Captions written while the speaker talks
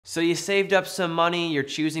So you saved up some money, you're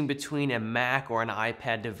choosing between a Mac or an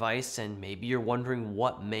iPad device, and maybe you're wondering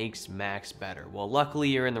what makes Macs better. Well, luckily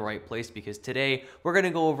you're in the right place because today we're gonna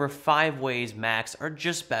go over 5 ways Macs are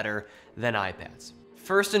just better than iPads.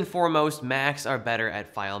 First and foremost, Macs are better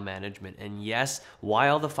at file management. And yes,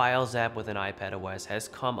 while the Files app within iPadOS has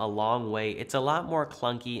come a long way, it's a lot more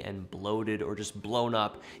clunky and bloated, or just blown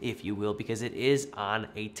up, if you will, because it is on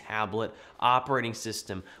a tablet operating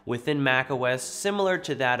system. Within macOS, similar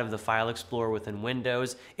to that of the File Explorer within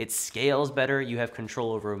Windows, it scales better, you have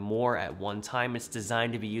control over more at one time, it's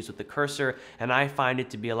designed to be used with the cursor, and I find it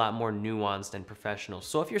to be a lot more nuanced and professional.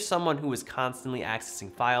 So if you're someone who is constantly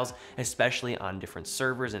accessing files, especially on different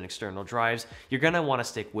servers and external drives, you're gonna wanna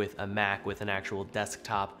stick with a Mac with an actual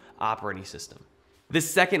desktop operating system. The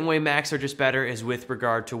second way Macs are just better is with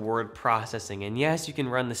regard to word processing. And yes, you can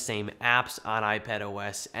run the same apps on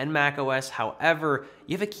iPadOS and macOS. However,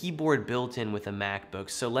 you have a keyboard built in with a MacBook.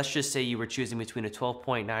 So let's just say you were choosing between a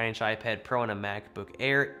 12.9-inch iPad Pro and a MacBook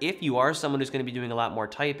Air. If you are someone who's going to be doing a lot more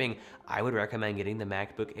typing, I would recommend getting the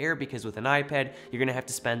MacBook Air, because with an iPad, you're going to have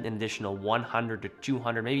to spend an additional $100 to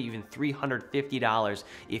 $200, maybe even $350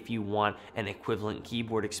 if you want an equivalent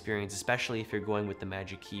keyboard experience, especially if you're going with the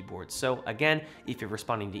Magic Keyboard. So again, if you're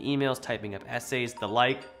responding to emails, typing up essays, the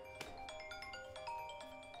like,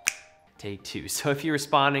 take 2. So if you're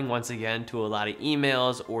responding, once again, to a lot of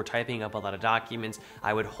emails or typing up a lot of documents,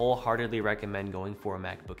 I would wholeheartedly recommend going for a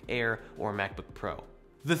MacBook Air or a MacBook Pro.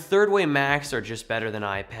 The third way Macs are just better than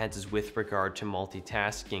iPads is with regard to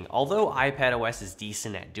multitasking. Although iPadOS is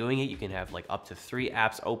decent at doing it, you can have like up to 3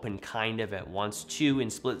 apps open kind of at once, 2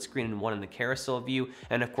 in split screen and 1 in the carousel view,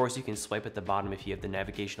 and of course you can swipe at the bottom if you have the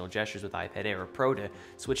navigational gestures with iPad Air or Pro to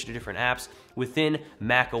switch to different apps. Within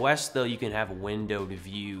macOS though, you can have windowed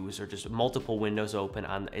views or just multiple windows open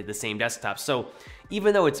on the same desktop. So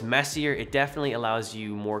even though it's messier, it definitely allows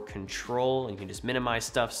you more control, and you can just minimize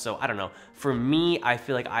stuff. So I don't know, for me, I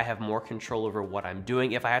feel like I have more control over what I'm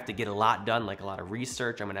doing. If I have to get a lot done, like a lot of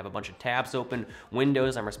research, I'm gonna have a bunch of tabs open,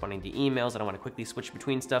 Windows, I'm responding to emails, I don't wanna quickly switch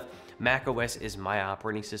between stuff, macOS is my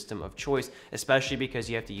operating system of choice, especially because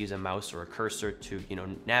you have to use a mouse or a cursor to,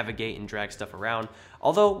 navigate and drag stuff around.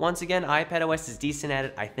 Although, once again, iPadOS is decent at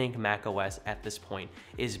it, I think macOS at this point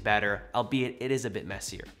is better, albeit it is a bit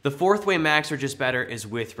messier. The fourth way Macs are just better is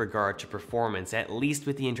with regard to performance, at least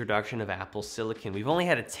with the introduction of Apple Silicon. We've only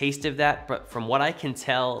had a taste of that, but from what I can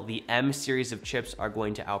tell, the M series of chips are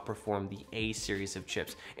going to outperform the A series of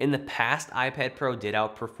chips. In the past, iPad Pro did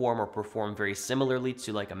outperform or perform very similarly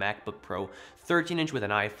to like a MacBook Pro 13-inch with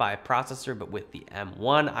an i5 processor, but with the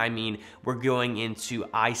M1, I mean, we're going into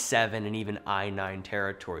i7 and even i9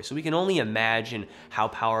 territory. So we can only imagine how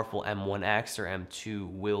powerful M1X or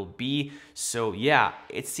M2 will be. So yeah,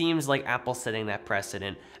 it seems like Apple's setting that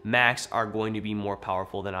precedent. Macs are going to be more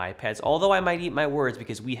powerful than iPads, although I might eat my words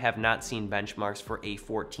because we have not seen benchmarks for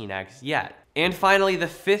A14X yet. And finally, the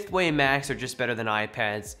fifth way Macs are just better than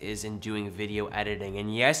iPads is in doing video editing.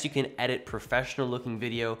 And yes, you can edit professional looking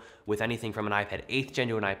video with anything from an iPad 8th gen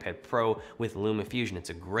to an iPad Pro with LumaFusion. It's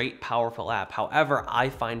a great, powerful app. However, I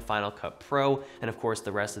find Final Cut Pro and of course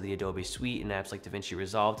the rest of the Adobe suite and apps like DaVinci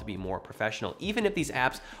Resolve to be more professional, even if these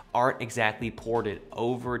apps aren't exactly ported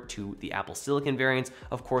over to the Apple Silicon variants.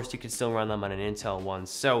 Of course, you can still run them on an Intel one.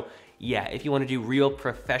 So yeah, if you want to do real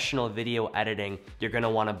professional video editing, you're going to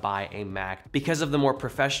want to buy a Mac because of the more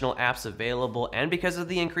professional apps available and because of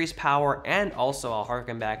the increased power, and also I'll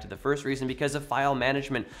harken back to the first reason, because of file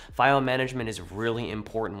management. File management is really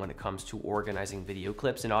important when it comes to organizing video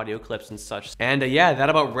clips and audio clips and such. And yeah, that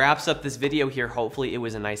about wraps up this video here. Hopefully it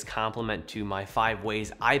was a nice compliment to my 5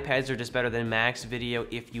 ways iPads are just better than Macs video.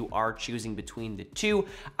 If you are choosing between the two,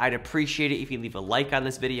 I'd appreciate it if you leave a like on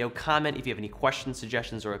this video, comment if you have any questions,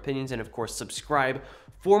 suggestions, or opinions, and of course subscribe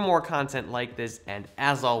for more content like this. And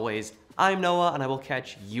as always, I'm Noah, and I will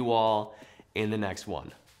catch you all in the next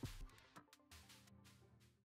one.